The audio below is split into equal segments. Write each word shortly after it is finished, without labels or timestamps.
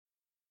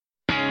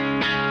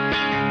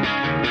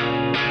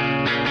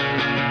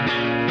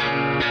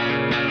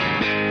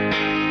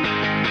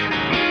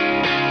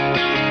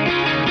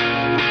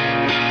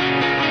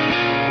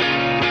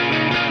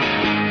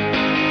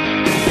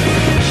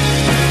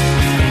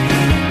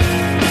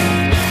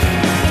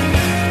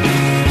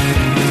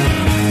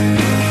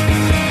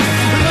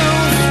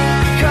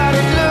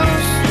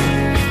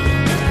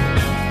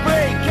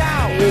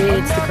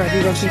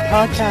Rugby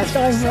Podcast.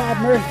 I'm Rob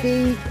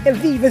Murphy.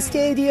 Aviva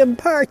Stadium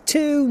Part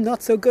 2.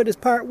 Not so good as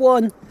Part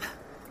 1.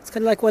 It's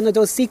kind of like one of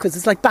those sequels.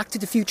 It's like Back to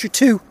the Future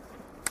 2.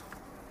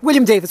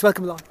 William Davis,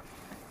 welcome along.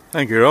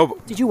 Thank you,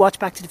 Rob. Did you watch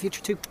Back to the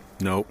Future 2?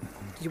 No.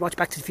 Did you watch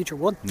Back to the Future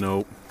 1?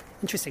 No.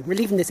 Interesting. We're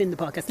leaving this in the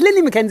podcast.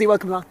 Lily McKenzie,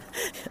 welcome along.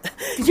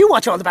 Did you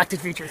watch all the Back to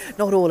the Futures?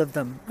 Not all of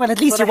them. Well,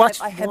 at least you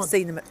watched I have one.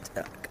 seen them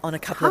on a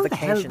couple How of the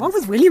occasions. hell? What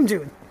was William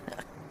doing?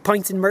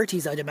 Points in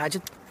Murties, I'd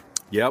imagine.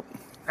 Yep.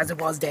 As it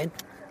was then.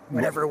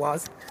 Whatever it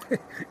was.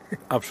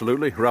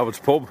 Absolutely. Rabbit's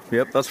Pub.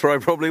 Yep, that's where I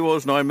probably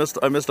was. No, I missed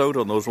out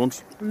on those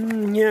ones.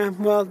 Yeah,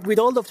 well, we'd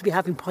all love to be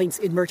having points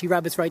in Murty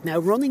Rabbits right now,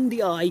 running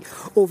the eye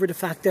over the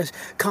fact that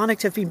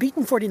Connacht have been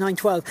beaten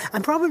 49-12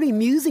 and probably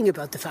musing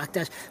about the fact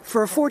that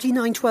for a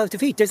 49-12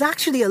 defeat, there's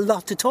actually a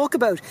lot to talk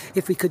about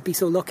if we could be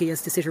so lucky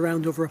as to sit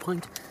around over a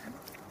pint.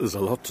 There's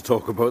a lot to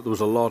talk about. There was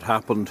a lot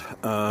happened.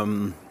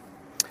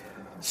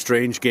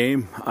 Strange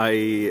game.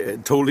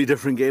 Totally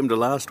different game to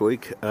last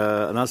week.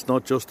 And that's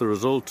not just the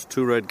result.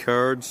 2 red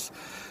cards,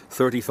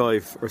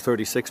 35 or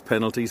 36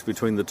 penalties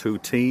between the two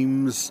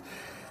teams.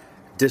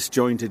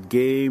 Disjointed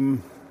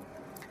game.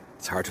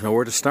 It's hard to know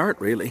where to start,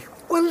 really.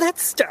 Well,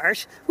 let's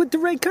start with the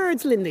red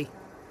cards, Lindy.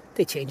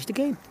 They changed the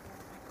game.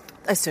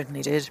 I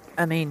certainly did.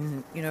 I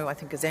mean, I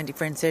think as Andy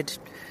Friend said,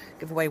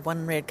 give away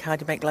 1 red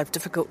card, you make life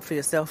difficult for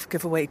yourself.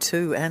 Give away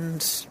 2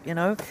 and,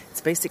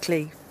 it's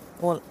basically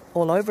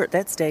all over at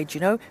that stage,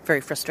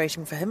 Very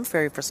frustrating for him,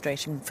 very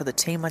frustrating for the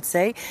team, I'd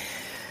say.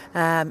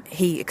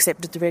 He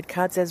accepted the red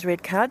cards as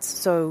red cards,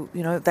 so,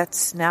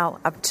 that's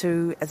now up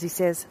to, as he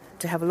says,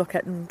 to have a look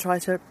at and try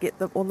to get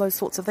all those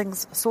sorts of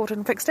things sorted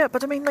and fixed out.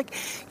 But I mean,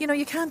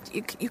 you can't.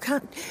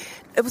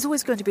 It was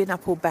always going to be an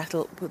uphill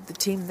battle with the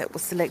team that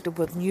was selected,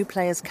 with new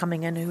players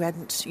coming in who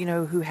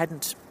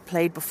hadn't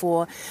played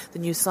before. The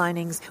new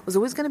signings was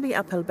always going to be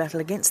an uphill battle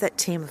against that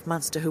team of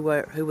Munster who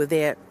were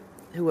there,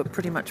 who were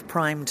pretty much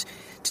primed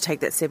to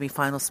take that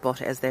semi-final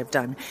spot as they've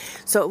done.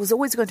 So it was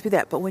always going to be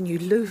that. But when you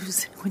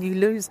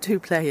lose 2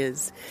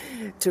 players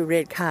to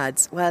red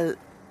cards, well,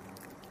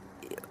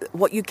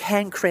 what you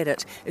can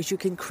credit is you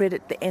can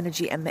credit the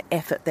energy and the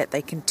effort that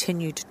they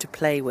continued to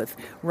play with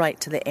right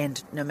to the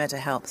end, no matter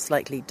how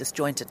slightly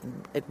disjointed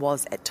it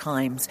was at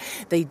times.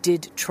 They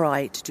did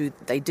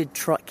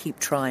keep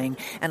trying,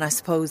 and I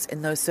suppose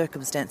in those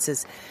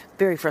circumstances,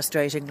 very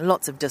frustrating,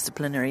 lots of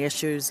disciplinary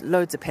issues,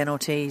 loads of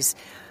penalties.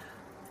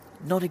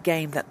 Not a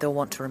game that they'll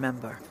want to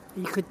remember.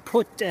 You could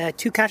put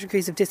 2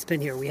 categories of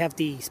discipline here. We have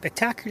the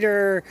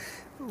spectacular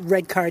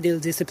red card ill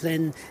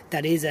discipline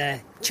that is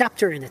a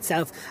chapter in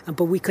itself,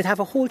 but we could have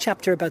a whole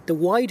chapter about the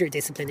wider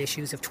discipline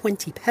issues of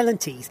 20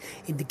 penalties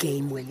in the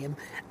game, William,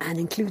 and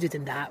included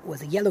in that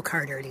was a yellow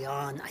card early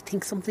on. I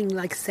think something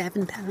like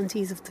 7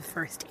 penalties of the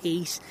first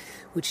 8,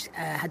 which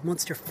had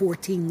Munster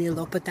 14-0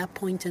 up at that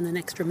point and an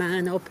extra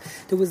man up.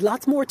 There was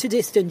lots more to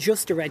this than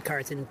just the red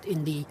cards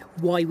in the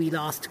why we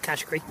lost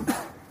category.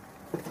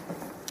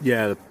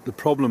 Yeah, the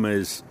problem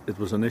is it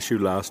was an issue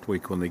last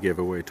week when they gave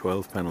away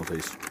 12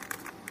 penalties.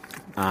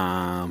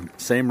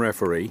 Same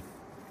referee,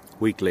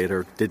 week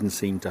later, didn't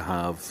seem to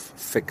have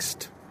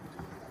fixed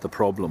the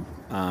problem.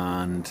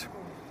 And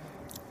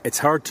it's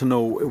hard to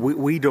know.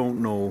 We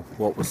don't know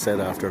what was said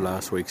after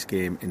last week's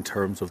game in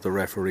terms of the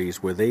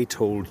referees. Were they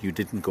told you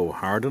didn't go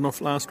hard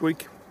enough last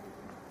week?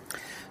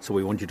 So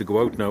we want you to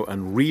go out now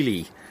and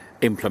really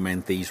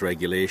implement these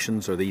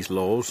regulations or these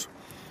laws.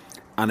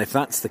 And if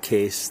that's the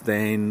case,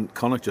 then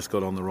Connacht just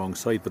got on the wrong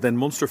side. But then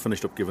Munster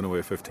finished up giving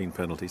away 15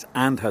 penalties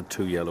and had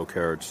 2 yellow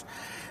cards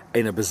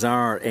in a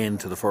bizarre end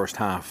to the first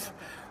half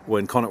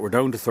when Connacht were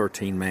down to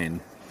 13 men.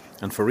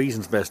 And for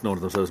reasons best known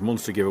to themselves,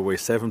 Munster gave away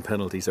 7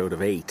 penalties out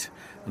of 8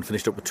 and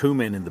finished up with 2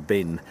 men in the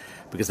bin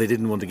because they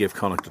didn't want to give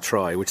Connacht a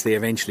try, which they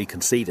eventually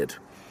conceded.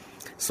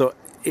 So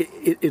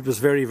it was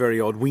very, very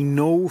odd. We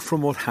know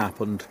from what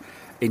happened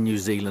in New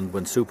Zealand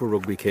when Super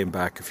Rugby came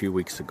back a few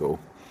weeks ago,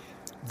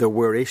 there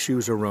were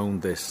issues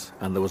around this,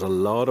 and there was a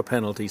lot of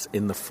penalties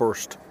in the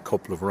first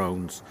couple of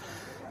rounds.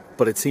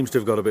 But it seems to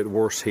have got a bit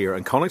worse here.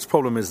 And Connacht's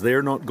problem is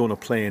they're not going to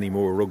play any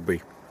more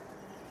rugby.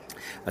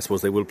 I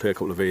suppose they will play a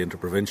couple of A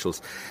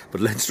interprovincials. But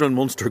Leinster and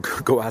Munster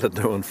go at it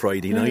now on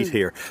Friday night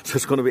here. So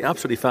it's going to be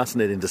absolutely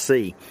fascinating to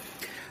see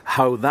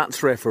how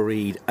that's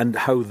refereed and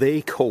how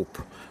they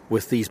cope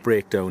with these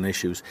breakdown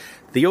issues.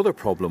 The other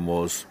problem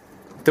was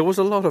there was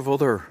a lot of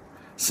other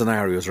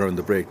scenarios around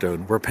the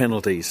breakdown where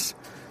penalties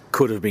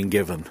could have been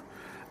given.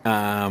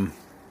 And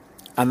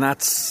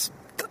that's,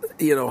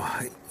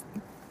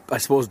 I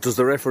suppose, does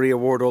the referee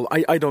award all?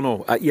 I don't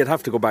know. You'd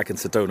have to go back and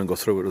sit down and go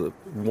through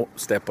it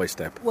step by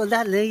step. Well,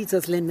 that leads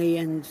us, Lindy,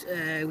 and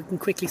we can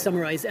quickly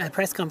summarise a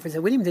press conference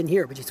that William didn't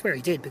hear, but you swear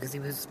he did, because he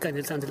was kind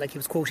of sounded like he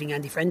was quoting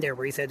Andy Friend there,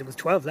 where he said it was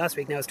 12 last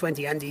week, now it's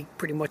 20. Andy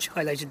pretty much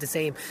highlighted the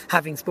same.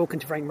 Having spoken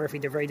to Frank Murphy,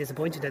 they're very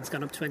disappointed that it's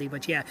gone up 20.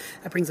 But yeah,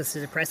 that brings us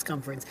to the press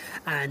conference,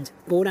 and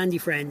both Andy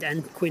Friend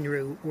and Quinn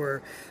Roux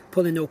were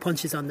pulling no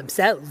punches on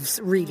themselves,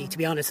 really, to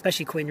be honest,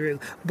 especially Quinn Roux.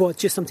 But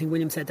just something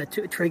William said that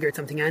triggered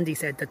something Andy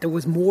said, that there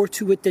was more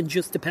to it than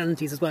just the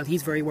penalties as well.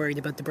 He's very worried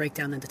about the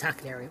breakdown in the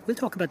tackle area. We'll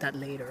talk about that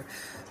later.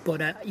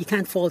 But you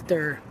can't fault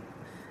their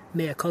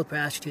mea culpa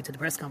attitude to the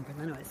press conference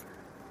anyways.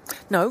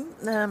 No,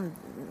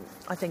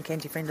 I think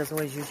Andy Friend is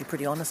always usually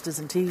pretty honest,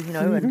 isn't he? You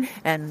know,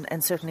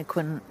 and certainly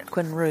Quinn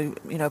Roux,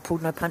 you know,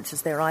 pulled no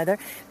punches there either.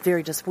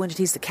 Very disappointed.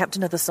 He's the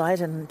captain of the side,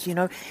 and you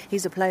know,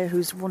 he's a player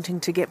who's wanting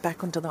to get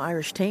back onto the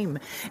Irish team,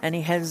 and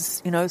he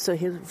has, you know, so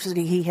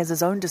he has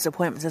his own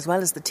disappointments as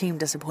well as the team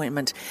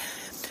disappointment.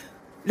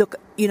 Look,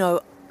 you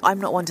know, I'm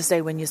not one to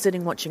say when you're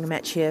sitting watching a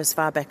match here as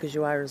far back as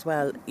you are as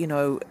well, you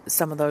know,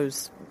 some of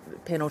those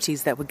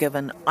penalties that were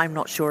given, I'm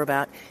not sure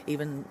about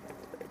even.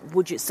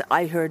 Would you?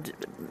 I heard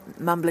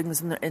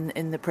mumblings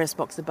in the press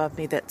box above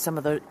me that some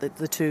of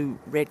the two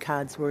red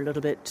cards were a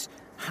little bit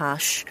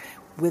harsh.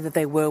 Whether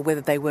they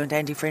weren't,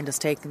 Andy Friend has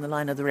taken the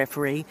line of the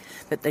referee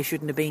that they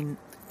shouldn't have been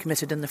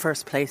committed in the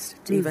first place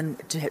to even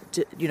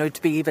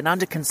to be even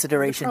under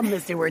consideration. The problem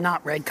is they were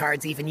not red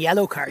cards, even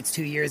yellow cards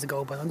 2 years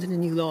ago, but under the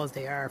new laws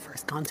they are.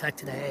 First contact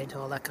to the head,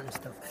 all that kind of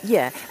stuff.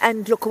 Yeah,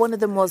 and look, one of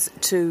them was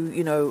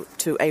to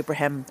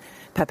Abraham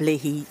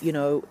Papali'i, you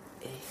know.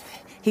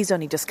 He's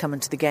only just come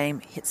into the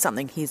game. It's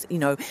something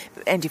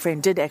Andy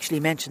Friend did actually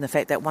mention the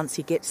fact that once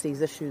he gets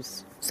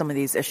some of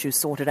these issues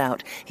sorted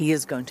out, he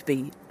is going to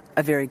be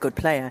a very good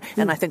player.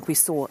 And I think we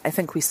saw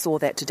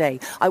that today.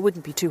 I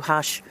wouldn't be too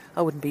harsh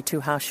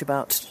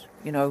about,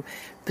 you know,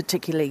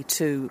 particularly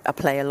to a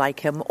player like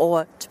him,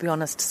 or to be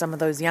honest, some of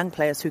those young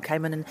players who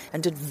came in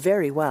and did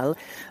very well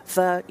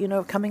for, you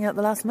know, coming out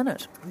the last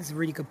minute. That's a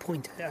really good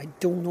point. I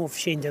don't know if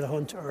Shane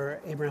Delahunt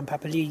or Abraham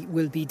Papali'i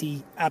will be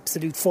the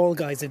absolute fall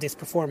guys of this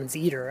performance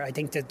either. I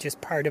think they're just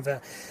part of a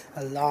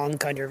long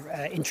kind of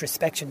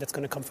introspection that's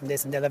going to come from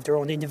this, and they'll have their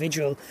own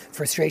individual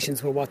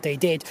frustrations with what they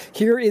did.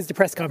 Here is the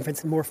press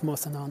conference, and more from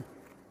us and on.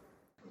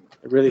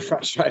 A really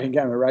frustrating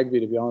game of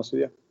rugby, to be honest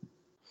with you.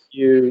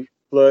 You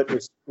flirt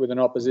with an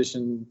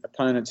opposition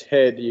opponent's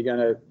head, you're going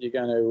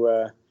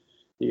to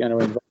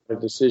involve a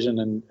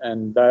decision,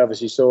 and they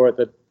obviously saw it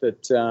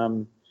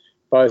that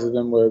both of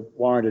them were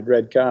warranted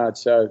red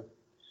cards. So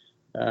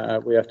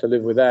we have to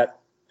live with that.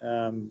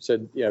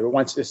 But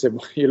once they said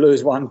you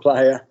lose one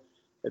player,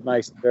 it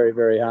makes it very,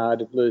 very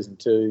hard. If losing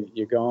two,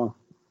 you're gone.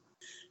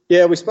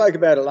 Yeah, we spoke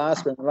about it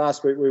last week.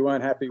 Last week we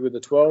weren't happy with the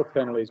 12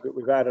 penalties, but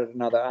we've added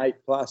another 8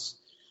 plus.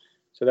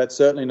 So that's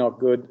certainly not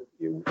good.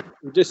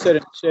 We just said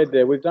in the shed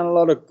there, we've done a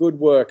lot of good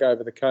work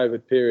over the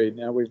COVID period.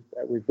 Now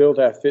we've built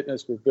our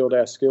fitness, we've built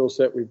our skill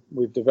set,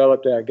 we've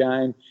developed our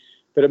game,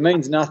 but it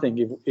means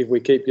nothing if we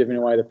keep giving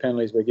away the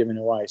penalties we're giving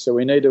away. So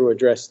we need to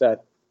address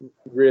that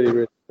really,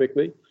 really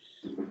quickly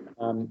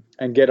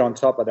and get on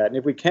top of that. And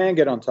if we can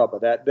get on top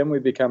of that, then we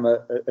become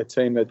a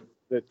team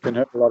that can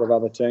hurt a lot of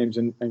other teams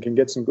and can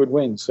get some good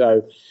wins.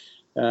 So,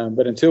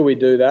 but until we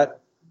do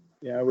that,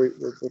 you know, we're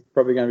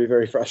probably going to be a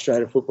very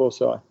frustrated football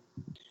side.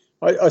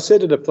 I said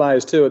to the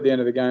players too at the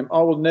end of the game,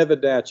 I will never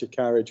doubt your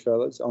courage,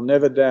 fellas. I'll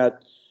never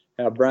doubt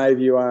how brave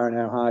you are and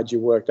how hard you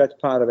work. That's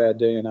part of our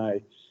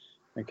DNA.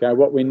 Okay,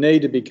 what we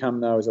need to become,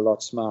 though, is a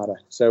lot smarter.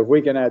 So if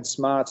we can add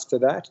smarts to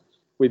that,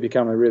 we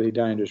become a really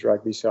dangerous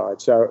rugby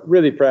side. So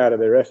really proud of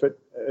their effort,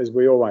 as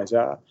we always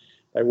are.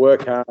 They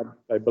work hard.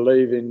 They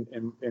believe in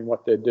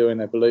what they're doing.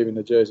 They believe in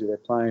the jersey they're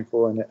playing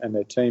for and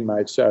their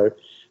teammates. So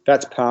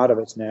that's part of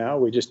it now.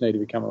 We just need to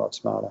become a lot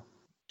smarter.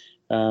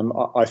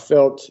 I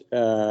felt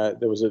there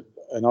was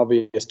an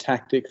obvious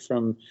tactic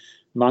from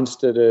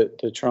Munster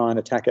to try and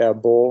attack our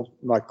ball.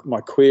 My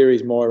query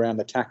is more around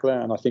the tackler,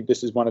 and I think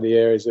this is one of the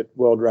areas that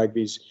World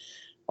Rugby's,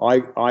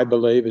 I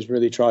believe, has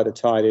really tried to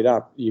tidy it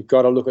up. You've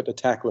got to look at the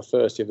tackler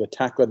first. If the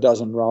tackler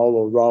doesn't roll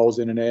or rolls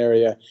in an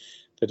area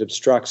that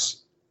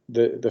obstructs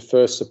the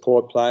first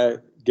support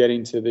player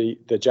getting to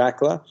the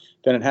jackler,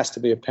 then it has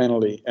to be a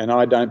penalty. And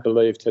I don't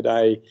believe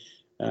today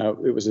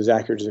it was as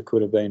accurate as it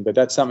could have been. But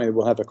that's something that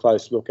we'll have a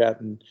close look at.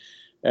 And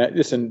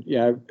listen, you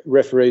know,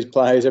 referees,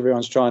 players,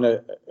 everyone's trying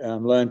to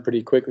learn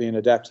pretty quickly and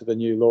adapt to the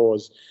new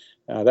laws.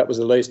 That was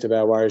the least of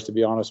our worries, to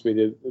be honest with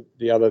you.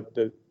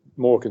 The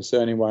more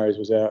concerning worries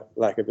was our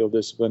lack of ill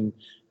discipline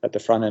at the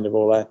front end of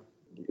all that.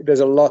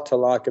 There's a lot to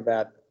like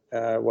about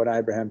what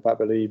Abraham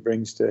Papali'i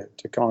brings to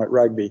Connacht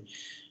Rugby.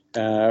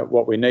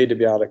 What we need to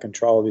be able to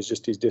control is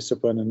just his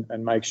discipline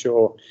and make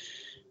sure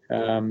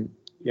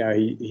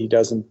he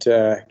doesn't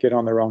get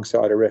on the wrong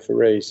side of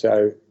referee.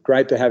 So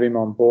great to have him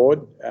on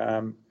board.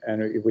 And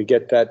if we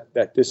get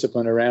that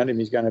discipline around him,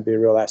 he's going to be a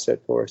real asset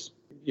for us.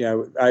 You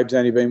know, Abe's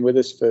only been with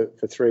us for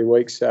 3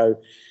 weeks. So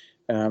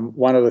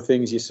one of the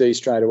things you see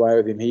straight away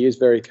with him, he is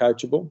very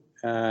coachable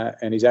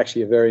and he's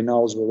actually a very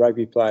knowledgeable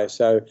rugby player.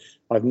 So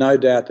I've no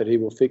doubt that he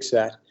will fix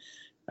that.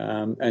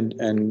 And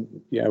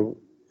you know,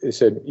 I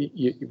said,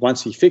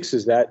 once he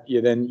fixes that,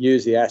 you then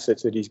use the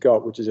assets that he's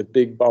got, which is a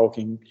big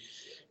bulking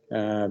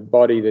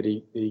body that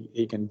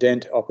he can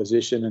dent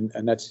opposition,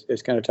 and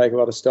it's going to take a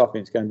lot of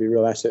stopping. It's going to be a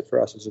real asset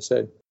for us, as I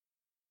said.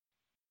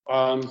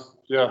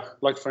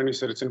 Like Franny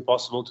said, it's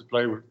impossible to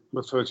play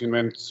with 13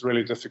 men. It's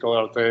really difficult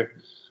out there.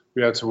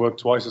 We had to work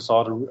twice as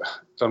hard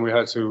than we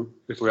had to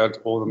if we had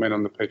all the men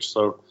on the pitch.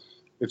 So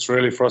it's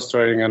really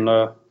frustrating, and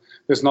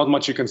there's not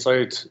much you can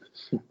say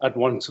at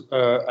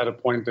a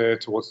point there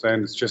towards the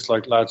end. It's just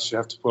like, lads, you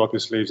have to pull up your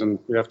sleeves and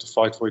we have to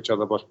fight for each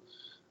other. But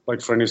like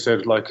Frenny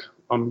said, like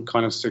I'm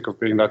kind of sick of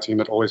being that team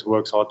that always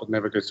works hard but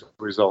never gets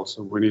results.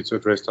 So we need to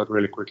address that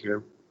really quickly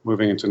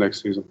moving into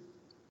next season.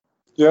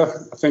 Yeah,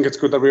 I think it's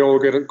good that we all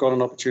got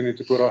an opportunity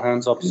to put our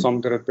hands up. Some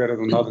did it better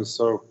than others,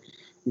 so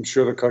I'm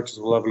sure the coaches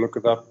will have a look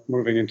at that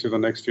moving into the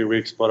next few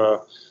weeks.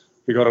 But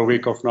we got a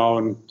week off now,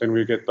 and then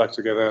we get back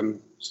together and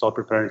start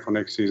preparing for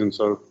next season.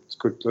 So it's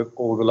good that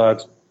all the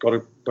lads got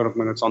a bit of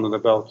minutes under their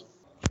belt.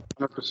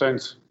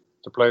 100%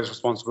 the players'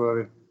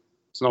 responsibility.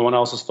 It's no one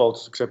else's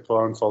fault except for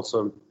our own fault.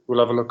 So we'll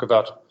have a look at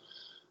that,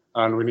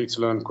 and we need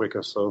to learn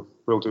quicker. So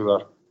we'll do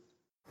that.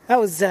 That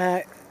was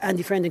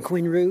Andy Friend and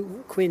Quinn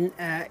Roux. Quinn,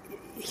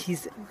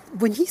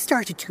 when he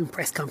started doing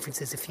press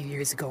conferences a few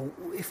years ago,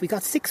 if we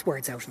got 6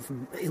 words out of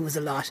him, it was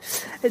a lot.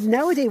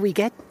 Nowadays we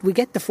get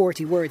the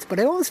 40 words, but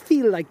I always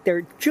feel like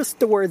they're just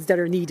the words that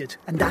are needed,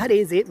 and that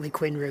is it with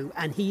Quinn Roux.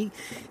 And he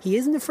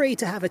isn't afraid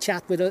to have a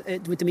chat with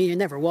the media,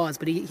 never was,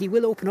 but he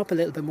will open up a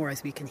little bit more,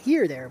 as we can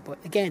hear there.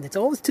 But again, it's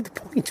always to the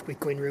point with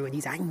Quinn Roux, and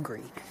he's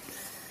angry.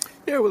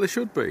 Yeah, well, they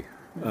should be.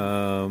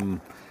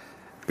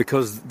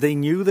 Because they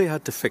knew they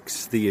had to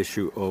fix the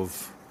issue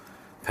of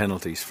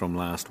penalties from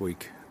last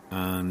week,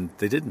 and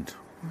they didn't.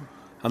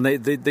 And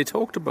they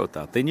talked about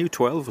that. They knew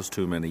 12 was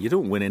too many. You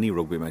don't win any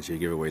rugby match, you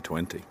give away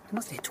 20. They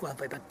must have hit 12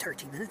 by about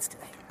 30 minutes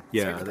today.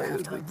 Yeah,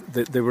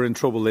 they were in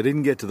trouble. They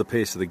didn't get to the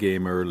pace of the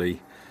game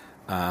early.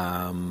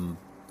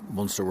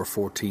 Munster were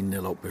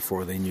 14-0 up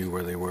before they knew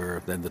where they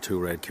were. Then the 2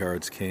 red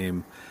cards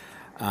came.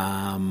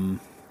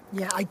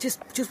 Yeah, I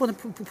just want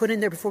to put in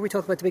there before we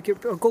talk about the big...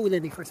 Go,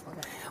 Lindy, first of all.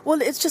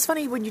 Well, it's just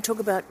funny when you talk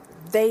about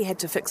they had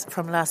to fix it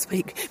from last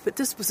week, but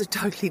this was a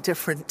totally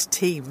different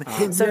team.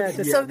 So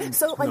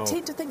I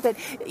tend to think that,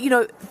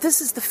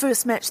 this is the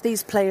first match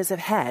these players have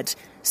had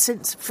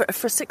since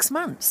for 6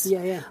 months.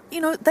 Yeah.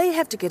 They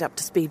have to get up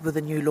to speed with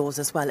the new laws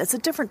as well. It's a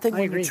different thing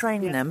when you're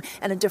training them,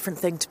 and a different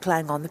thing to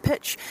playing on the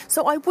pitch.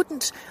 So I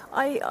wouldn't...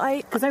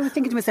 Because I was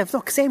thinking to myself,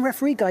 look, same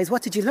referee, guys,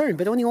 what did you learn?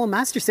 But only Owen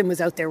Masterson was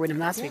out there with him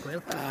last week,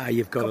 Will.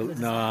 You've got to...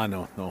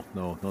 No.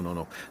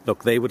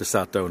 Look, they would have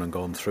sat down and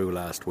gone through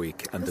last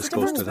week and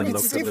discussed it and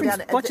looked at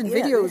it. Watching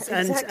videos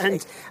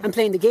and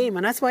playing the game,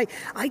 and that's why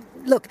I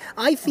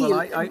feel...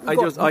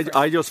 Well,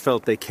 I just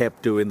felt they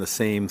kept doing the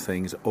same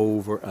things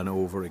over and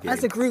over again.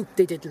 As a group,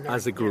 they didn't learn.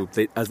 As a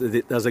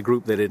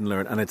group, they didn't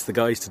learn, and it's the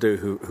guys to do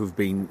who've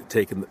been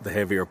taking the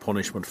heavier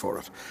punishment for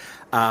it.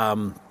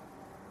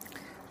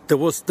 There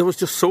was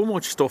just so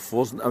much stuff,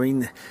 wasn't? I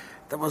mean,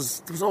 there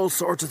was all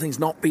sorts of things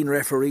not being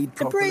refereed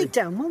properly. The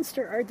breakdown,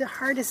 Munster are the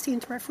hardest team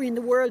to referee in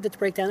the world at the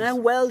breakdown,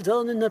 and well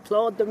done, and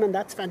applaud them, and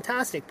that's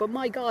fantastic. But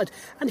my God,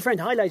 Andy Friend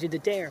highlighted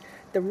it there.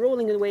 The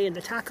rolling away and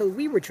the tackle,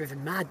 we were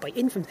driven mad by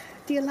in from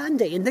the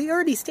Allende in the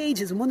early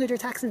stages, and one of their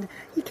attacks, and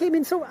he came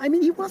in so... I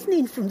mean, he wasn't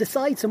in from the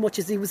side so much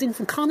as he was in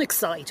from Connacht's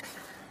side.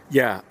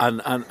 Yeah, and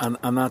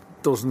that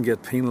doesn't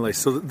get penalised.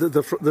 So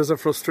there's a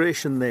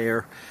frustration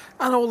there,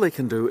 and all they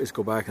can do is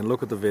go back and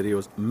look at the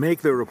videos,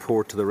 make their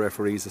report to the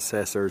referees,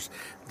 assessors.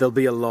 There'll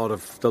be a lot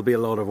of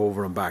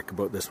over and back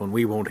about this one.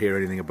 We won't hear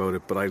anything about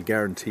it, but I'll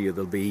guarantee you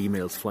there'll be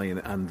emails flying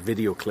and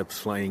video clips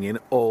flying in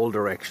all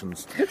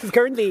directions.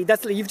 Currently,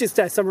 you've just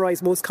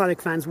summarised most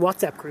Connacht fans'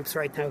 WhatsApp groups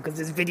right now, because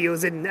there's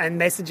videos and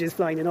messages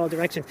flying in all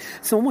directions.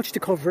 So much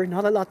to cover,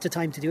 not a lot of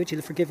time to do it.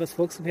 You'll forgive us,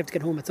 folks. We have to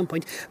get home at some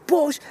point.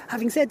 But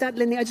having said that,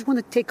 Lindy, I just want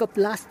to take up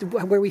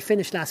where we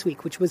finished last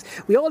week, which was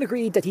we all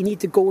agreed that you need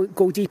to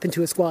go deep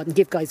into a squad and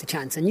give guys a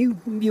chance, and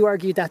you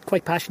argued that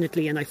quite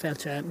passionately, and I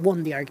felt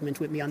won the argument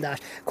with me on that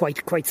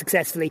quite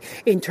successfully,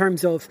 in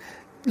terms of,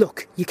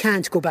 look, you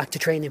can't go back to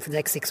training for the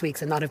next 6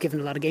 weeks and not have given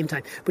a lot of game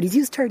time. But he's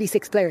used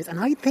 36 players, and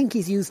I think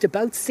he's used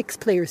about 6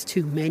 players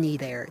too many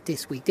there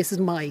this week. This is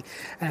my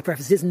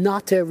preference. This is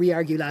not to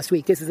re-argue last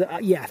week. This is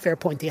fair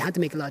point. They had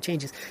to make a lot of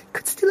changes.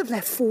 Could still have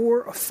left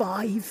 4 or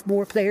 5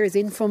 more players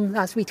in from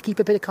last week to keep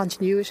a bit of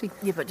continuity.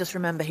 Yeah, but just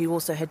remember, he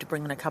also had to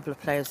bring in a couple of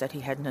players that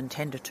he hadn't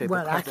intended to.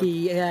 Well,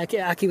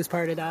 Aki was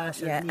part of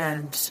that.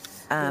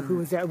 And who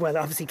was there? Well,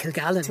 obviously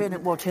Kilgallen.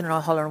 Turner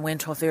O'Halloran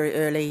went off very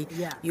early.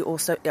 Yeah. You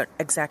also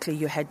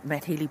you had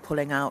Matt Healy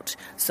pulling out.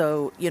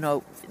 So, it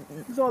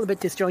was all a bit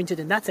disjointed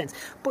in that sense.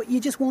 But you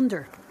just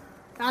wonder.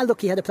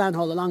 Look, he had a plan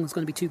all along. It was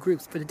going to be 2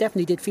 groups, but it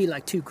definitely did feel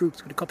like 2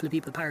 groups with a couple of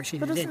people parachuted in.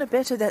 But isn't it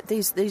better that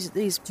these? Do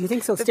you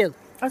think so? Still,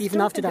 even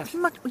after that,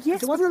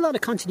 yes, there wasn't a lot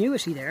of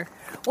continuity there.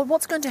 Well,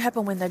 what's going to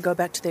happen when they go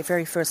back to their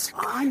very first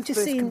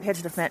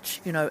competitive match?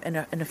 In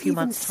a few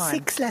months' time.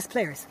 6 less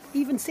players,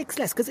 even 6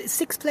 less, because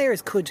 6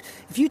 players could.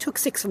 If you took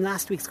 6 from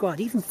last week's squad,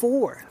 even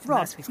 4 from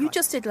last week's squad. You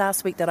just said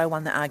last week that I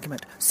won the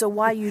argument. So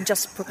why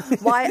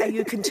are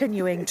you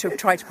continuing to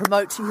try to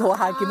promote your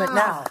argument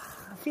now?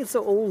 I feel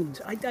so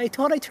old. I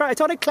thought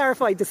I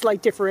clarified the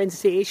slight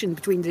differentiation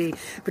between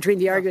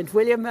the argument.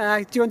 William,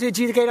 do you want to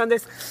adjudicate on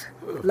this?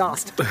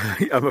 Lost.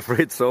 I'm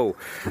afraid so.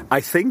 I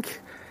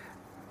think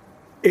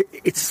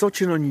it's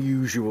such an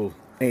unusual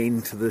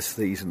end to this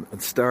season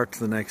and start to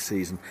the next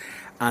season.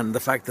 And the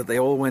fact that they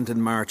all went in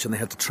March and they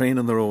had to train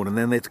on their own, and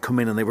then they had to come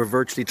in and they were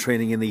virtually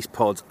training in these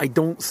pods. I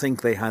don't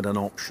think they had an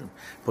option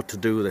but to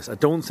do this. I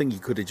don't think you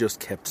could have just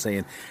kept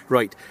saying,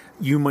 right,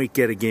 you might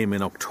get a game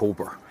in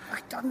October.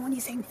 I'm only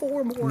saying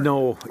 4 more.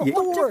 No.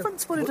 What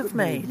difference would it have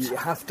made? You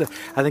have to.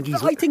 I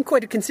think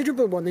quite a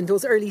considerable one in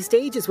those early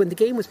stages when the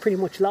game was pretty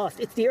much lost.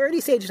 It's the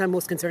early stages I'm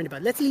most concerned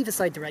about. Let's leave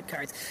aside the red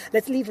cards.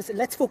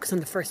 Let's focus on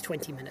the first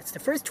 20 minutes. The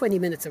first 20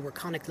 minutes that were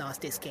Connacht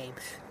lost this game.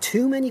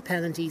 Too many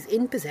penalties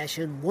in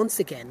possession. Once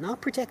again,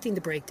 not protecting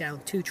the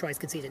breakdown. 2 tries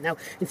conceded. Now,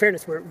 in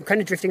fairness, we're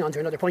kind of drifting on to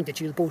another point that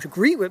you'll both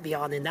agree with me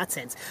on in that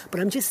sense. But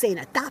I'm just saying,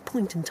 at that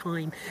point in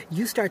time,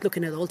 you start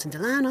looking at Alton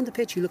Delan on the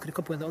pitch. You look at a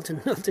couple of Alton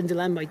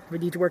Delan might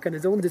need to work on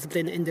his own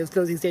discipline in those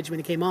closing stages when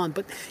he came on.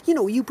 But,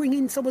 you bring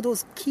in some of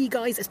those key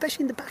guys,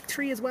 especially in the back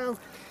three as well.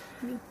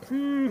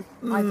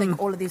 I think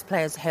all of these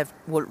players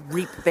will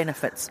reap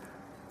benefits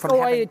from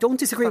I don't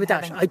disagree with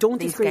that. I don't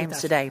these disagree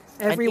games with that. today.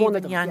 Every and one even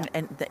of them, young, yeah.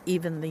 and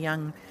even the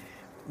young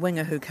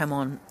winger who came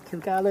on.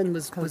 Kilgallen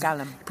was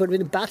put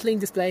in a battling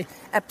display.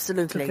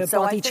 Absolutely. Took a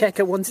body check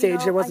at one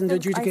stage. There wasn't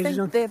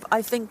adjudication.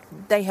 I think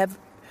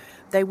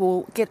they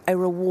will get a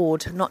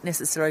reward, not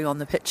necessarily on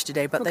the pitch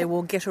today, but they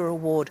will get a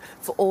reward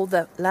for all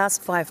the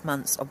last 5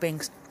 months of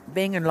being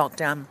in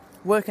lockdown,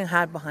 working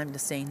hard behind the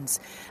scenes.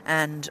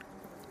 And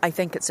I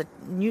think it's a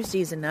new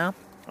season now.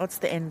 It's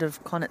the end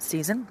of Connacht's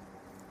season.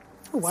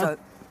 Oh, wow.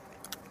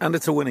 And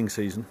it's a winning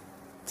season.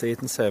 It's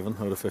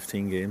 8-7 out of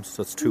 15 games.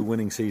 So that's 2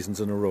 winning seasons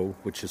in a row,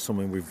 which is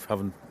something we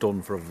haven't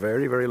done for a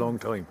very, very long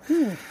time.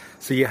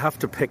 So you have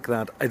to pick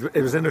that.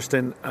 It was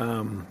interesting.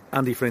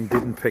 Andy Friend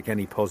didn't pick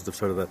any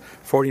positives out of that.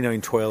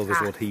 49-12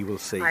 is what he will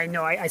see. I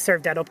know. I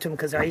served that up to him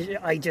because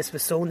I just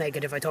was so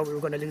negative. I thought we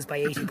were going to lose by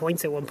 80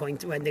 points at one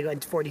point when they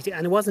went 42,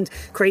 and it wasn't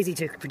crazy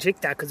to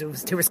predict that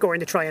because they were scoring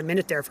the try a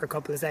minute there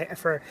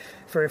for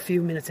a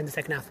few minutes in the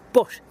second half.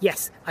 But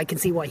yes, I can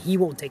see why he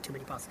won't take too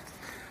many positives.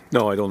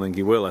 No, I don't think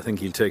he will. I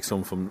think he'll take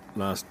some from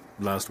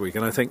last week.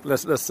 And I think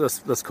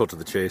let's cut to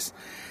the chase.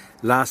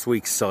 Last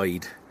week's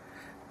side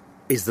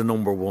is the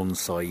number one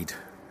side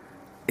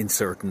in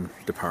certain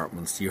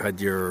departments. You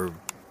had your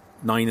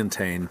 9 and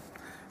 10,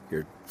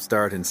 your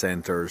starting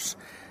centres.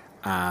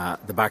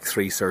 The back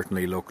three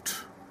certainly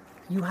looked.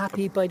 You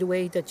happy, by the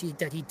way, that he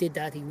did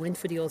that? He went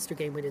for the Ulster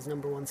game with his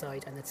number one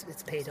side, and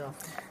it's paid off.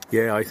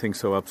 Yeah, I think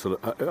so.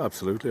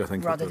 Absolutely, I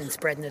think rather than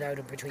spreading it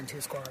out between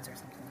 2 squads or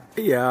something.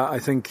 Yeah, I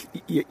think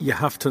you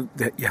have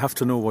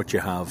to know what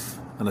you have,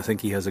 and I think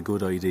he has a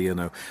good idea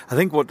now. I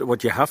think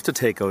what you have to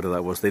take out of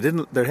that was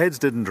their heads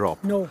didn't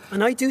drop. No,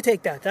 and I do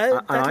take that.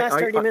 That last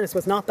 30 minutes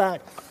was not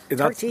bad.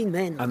 13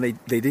 men, and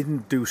they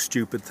didn't do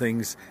stupid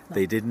things. No.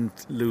 They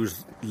didn't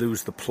lose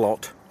the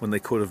plot when they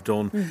could have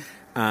done,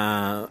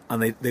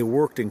 and they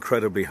worked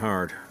incredibly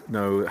hard.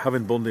 Now,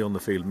 having Bundy on the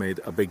field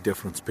made a big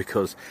difference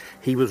because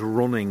he was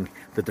running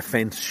the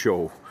defence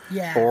show,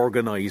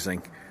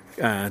 organising.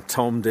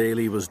 Tom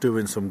Daly was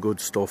doing some good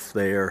stuff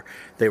there.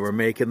 They were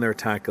making their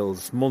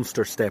tackles.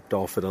 Munster stepped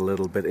off it a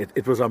little bit.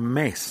 It was a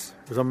mess.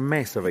 It was a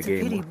mess of a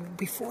game. Pity,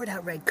 before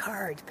that red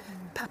card,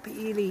 Papa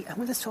Ely, and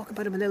we'll just talk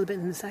about him a little bit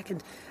in a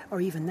second,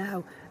 or even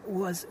now,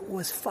 was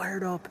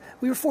fired up.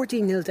 We were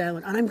 14-0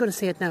 down, and I'm going to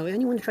say it now.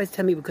 Anyone who tries to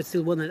tell me we could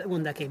still won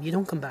that game, you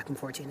don't come back from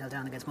 14-0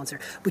 down against Munster.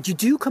 But you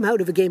do come out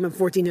of a game of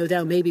 14-0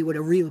 down maybe with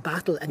a real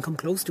battle and come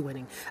close to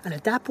winning. And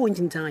at that point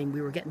in time,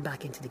 we were getting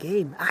back into the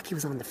game. Aki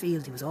was on the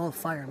field. He was all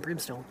fire and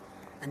brimstone.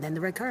 And then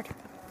the red card.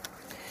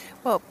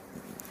 Well,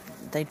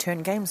 they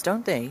turn games,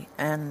 don't they?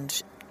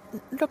 And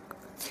look,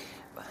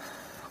 I'm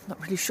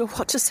not really sure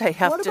what to say.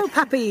 What about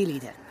Papa Ely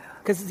then?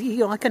 Because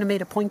I kind of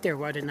made a point there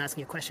rather than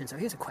asking a question. So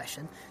here's a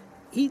question: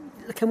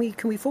 Can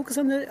we focus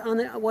on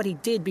what he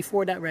did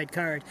before that red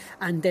card,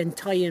 and then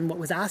tie in what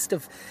was asked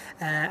of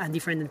Andy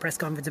Friend in the press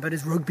conference about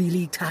his rugby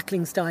league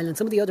tackling style and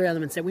some of the other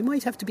elements that we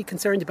might have to be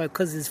concerned about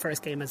because his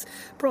first game has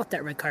brought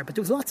that red card. But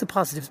there was lots of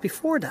positives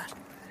before that.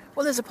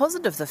 Well, there's a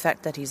positive, the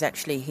fact that he's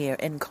actually here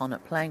in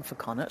Connacht, playing for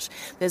Connacht.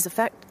 There's a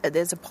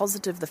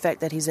positive, the fact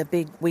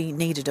that we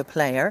needed a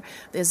player.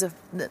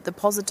 The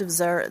positives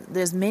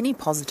there's many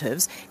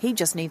positives. He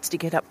just needs to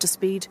get up to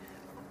speed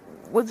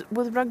with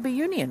rugby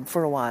union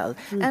for a while.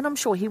 And I'm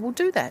sure he will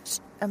do that.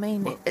 I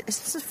mean,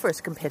 it's his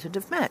first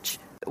competitive match.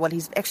 Well,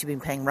 he's actually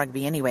been playing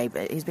rugby anyway,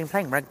 but he's been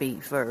playing rugby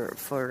for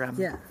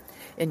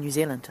in New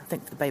Zealand, I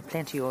think, for the Bay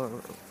Plenty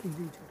or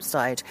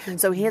side.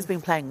 So he has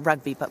been playing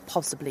rugby, but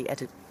possibly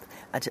at a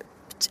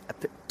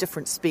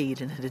different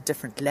speed and at a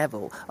different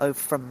level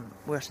from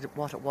what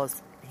it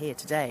was here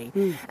today.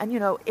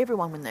 And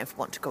everyone, when they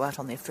want to go out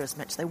on their first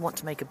match, they want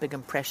to make a big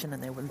impression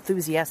and they were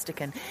enthusiastic.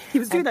 And he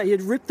was doing that. He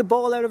had ripped the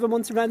ball out of a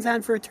Munster man's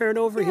hand for a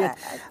turnover. Yeah,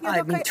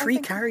 three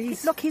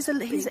carries. Look, he's a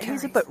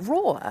bit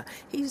raw.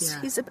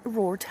 He's a bit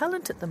raw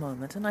talent at the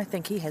moment, and I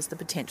think he has the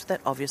potential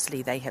that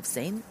obviously they have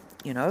seen.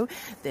 They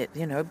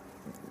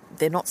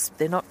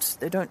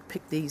don't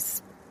pick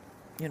these.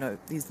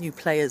 These new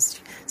players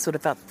sort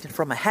of up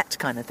from a hat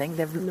kind of thing.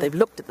 They've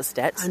looked at the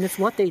stats. And it's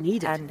what they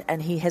needed.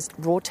 And he has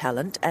raw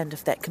talent, and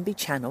if that can be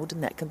channeled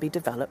and that can be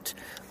developed,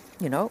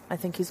 I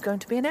think he's going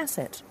to be an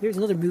asset. Here's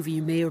another movie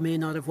you may or may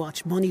not have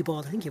watched,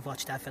 Moneyball. I think you've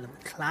watched that film.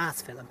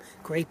 Class film.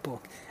 Great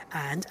book.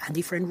 And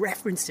Andy Friend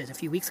referenced it a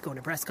few weeks ago in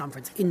a press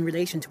conference in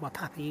relation to what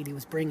Pat Healy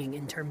was bringing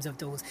in terms of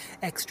those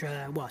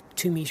extra,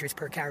 2 metres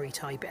per carry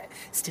type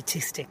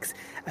statistics.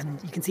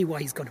 And you can see why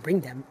he's going to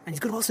bring them. And he's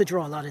going to also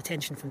draw a lot of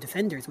attention from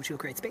defenders, which will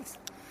create space.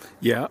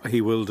 Yeah,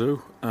 he will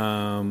do.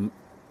 And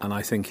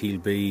I think he'll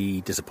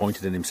be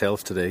disappointed in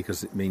himself today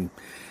because,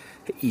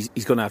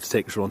 he's going to have to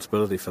take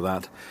responsibility for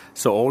that.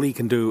 So all he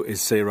can do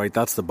is say, right,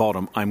 that's the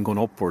bottom, I'm going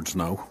upwards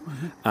now.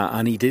 Mm-hmm.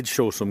 And he did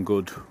show some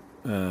good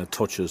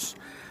touches.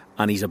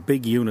 And he's a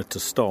big unit to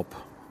stop.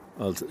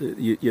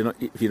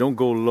 If you don't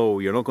go low,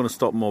 you're not going to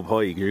stop him up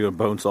high. You're going to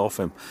bounce off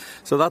him.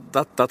 So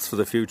that's for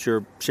the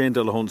future. Shane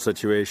Delahunt's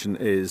situation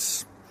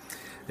is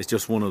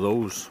just one of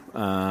those.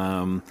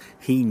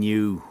 He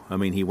knew.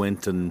 He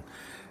went and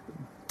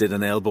did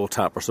an elbow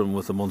tap or something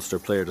with the Munster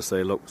player to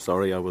say, look,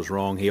 sorry, I was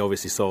wrong. He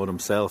obviously saw it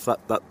himself.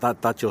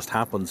 That just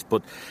happens.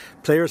 But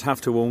players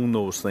have to own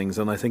those things,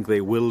 and I think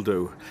they will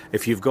do.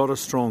 If you've got a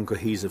strong,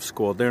 cohesive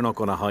squad, they're not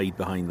going to hide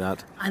behind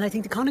that. And I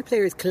think the Connacht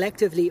players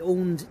collectively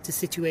owned the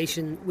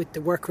situation with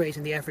the work rate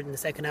and the effort in the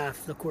second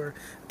half. Look, we're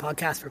a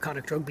podcast for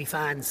Connacht rugby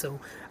fans, so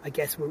I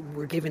guess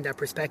we're giving that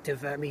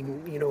perspective.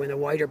 In a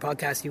wider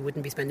podcast, you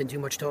wouldn't be spending too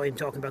much time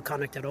talking about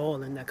Connacht at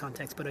all in that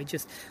context. But I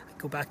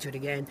go back to it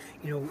again.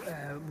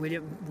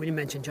 William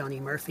mentioned Johnny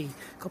Murphy.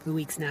 A couple of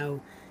weeks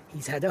now,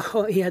 he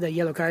had a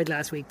yellow card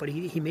last week, but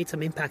he made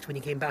some impact when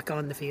he came back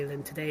on the field,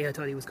 and today I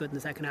thought he was good in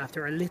the second half.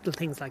 There are little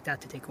things like that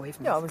to take away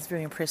from I was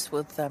very impressed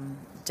with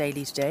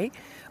Daly today.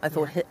 I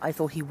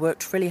thought he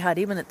worked really hard.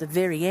 Even at the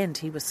very end,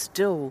 he was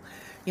still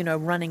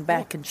running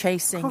back and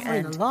chasing.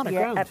 Covering and a lot of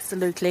ground.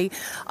 Absolutely.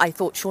 I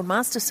thought Sean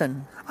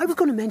Masterson. I was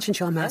going to mention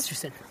Sean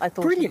Masterson. I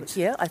thought brilliant.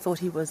 I thought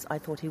he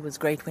was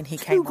great when he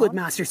came on. Two good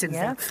Mastersons.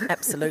 Yeah,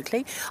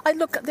 absolutely. I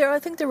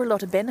think there were a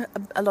lot of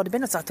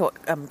benefits. I thought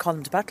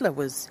Colin Butler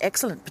was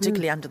excellent,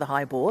 particularly under the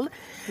high ball.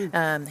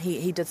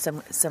 He did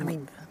some.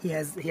 He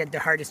had the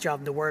hardest job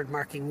in the world,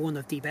 marking one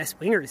of the best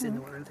wingers in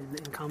the world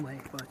in Conway.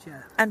 But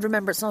yeah. And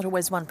remember, it's not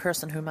always one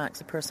person who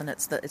marks a person.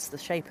 It's the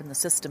shape and the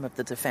system of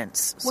the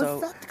defence.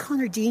 Was that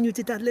Conor Dean who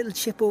did that little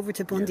chip over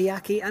to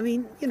Bundyaki?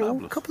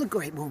 Yeah. A couple of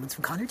great moments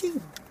from Conor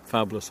Dean.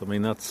 Fabulous.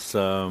 That's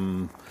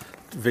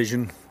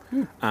vision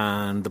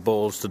and the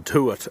balls to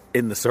do it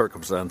in the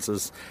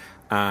circumstances.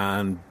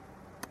 And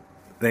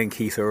then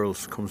Keith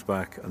Earls comes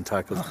back and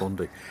tackles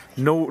Bundy.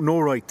 No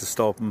right to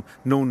stop him.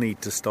 No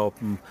need to stop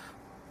him.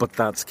 But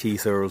that's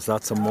Keith Earls.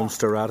 That's a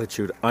Munster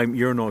attitude.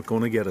 You're not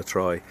going to get a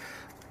try.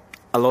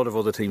 A lot of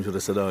other teams would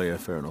have said, oh yeah,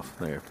 fair enough.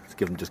 There,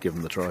 just give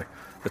him the try.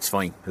 It's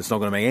fine. It's not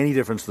going to make any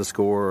difference to the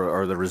score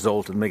or the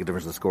result. It'll make a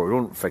difference to the score. It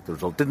won't affect the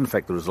result. Didn't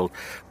affect the result.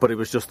 But it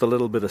was just a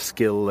little bit of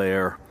skill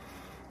there,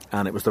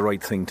 and it was the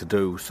right thing to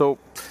do. So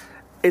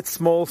it's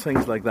small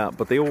things like that.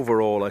 But the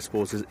overall, I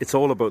suppose, it's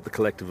all about the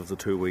collective of the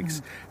 2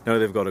 weeks. Now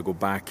they've got to go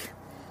back.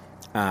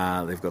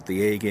 They've got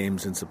the A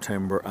games in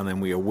September, and then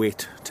we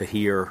await to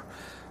hear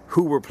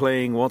who we're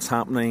playing, what's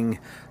happening.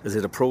 Is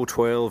it a Pro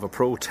 12, a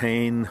Pro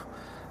 10?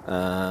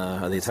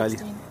 Are the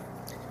Italian?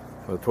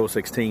 Well, Pro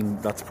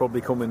 16, that's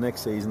probably coming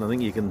next season. I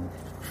think you can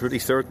pretty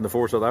certain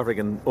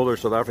the other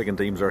South African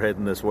teams are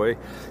heading this way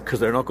because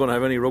they're not going to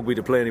have any rugby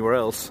to play anywhere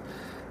else.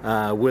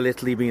 Will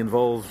Italy be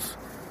involved?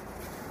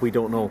 We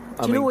don't know.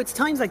 It's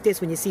times like this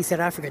when you see South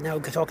Africa now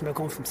talking about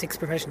going from 6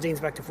 professional teams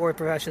back to 4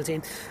 professional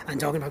teams and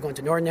talking about going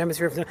to Northern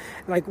Hemisphere.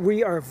 Like,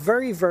 we are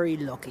very, very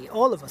lucky.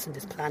 All of us on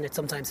this planet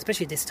sometimes,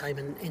 especially this time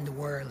in the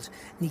world,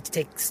 need to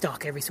take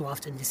stock every so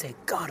often to say,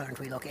 God, aren't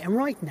we lucky? And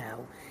right now,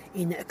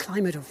 in a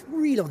climate of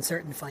real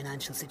uncertain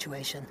financial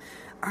situation,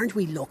 aren't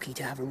we lucky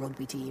to have a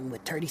rugby team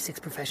with 36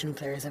 professional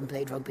players having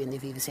played rugby in the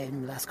Aviva Stadium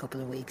in the last couple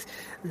of weeks,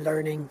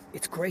 learning.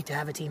 It's great to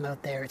have a team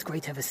out there. It's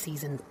great to have a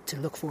season to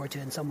look forward to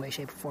in some way,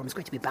 shape or form. It's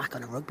great to be back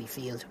on a rugby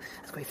field.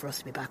 It's great for us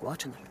to be back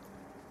watching it.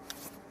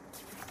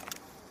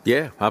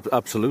 Yeah,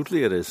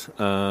 absolutely it is. It's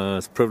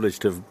a privilege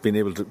to have been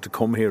able to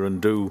come here and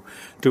do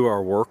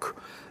our work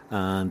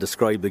and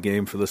describe the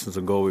game for listeners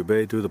in Galway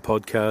Bay, do the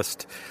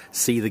podcast,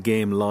 see the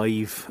game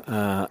live.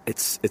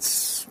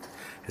 It's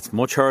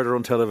much harder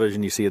on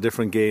television. You see a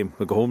different game.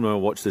 We'll go home now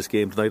and watch this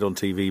game tonight on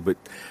TV, but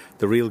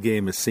the real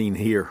game is seen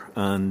here.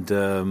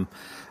 And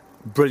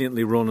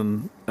brilliantly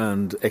run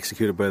and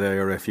executed by the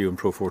IRFU and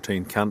Pro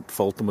 14. Can't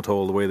fault them at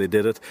all the way they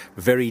did it.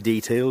 Very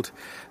detailed,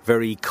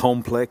 very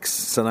complex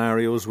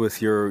scenarios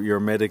with your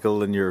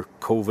medical and your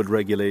COVID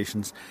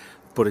regulations.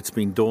 But it's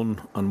been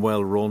done and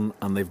well run,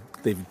 and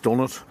they've done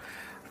it.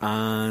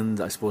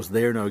 And I suppose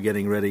they're now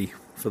getting ready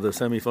for the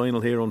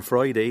semi-final here on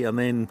Friday, and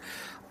then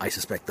I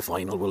suspect the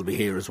final will be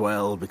here as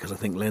well, because I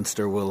think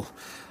Leinster are going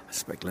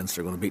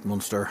to beat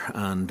Munster,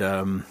 and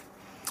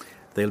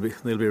they'll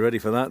be ready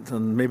for that,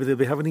 and maybe they'll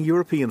be having a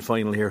European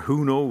final here,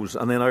 who knows,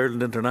 and then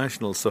Ireland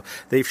International. So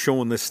they've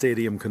shown this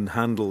stadium can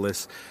handle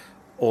this,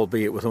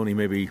 albeit with only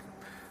maybe,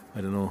 I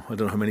don't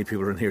know how many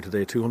people are in here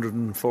today,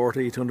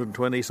 240,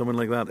 220, something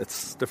like that.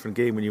 It's a different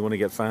game when you want to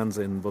get fans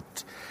in,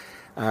 but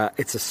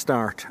it's a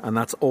start, and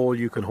that's all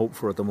you can hope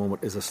for at the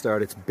moment is a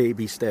start. It's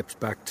baby steps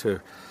back to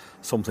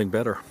something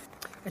better.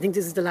 I think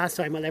this is the last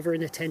time I'll ever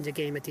attend a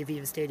game at the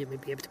Aviva Stadium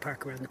and be able to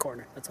park around the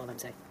corner. That's all I'm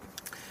saying.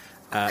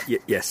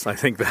 Yes, I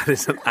think that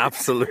is an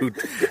absolute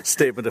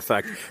statement of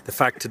fact. The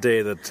fact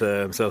today that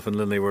himself and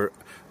Lindley were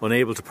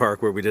unable to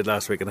park where we did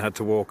last week and had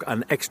to walk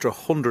an extra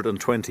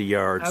 120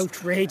 yards.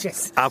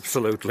 Outrageous.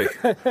 Absolutely.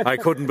 I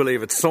couldn't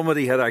believe it.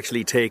 Somebody had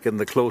actually taken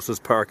the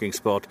closest parking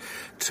spot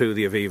to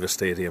the Aviva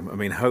Stadium. I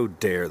mean, how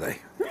dare they?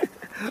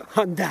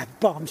 On that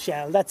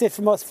bombshell. That's it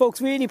from us,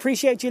 folks. Really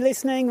appreciate you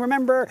listening.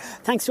 Remember,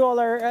 thanks to all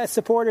our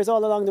supporters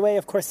all along the way.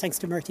 Of course, thanks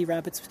to Murty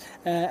Rabbits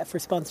for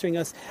sponsoring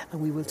us. And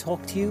we will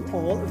talk to you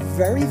all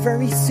very,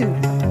 very soon.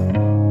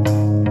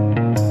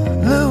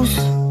 Loose,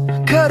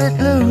 cut it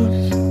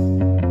loose.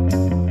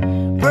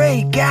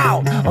 Break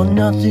out or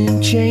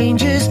nothing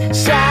changes.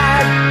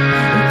 Side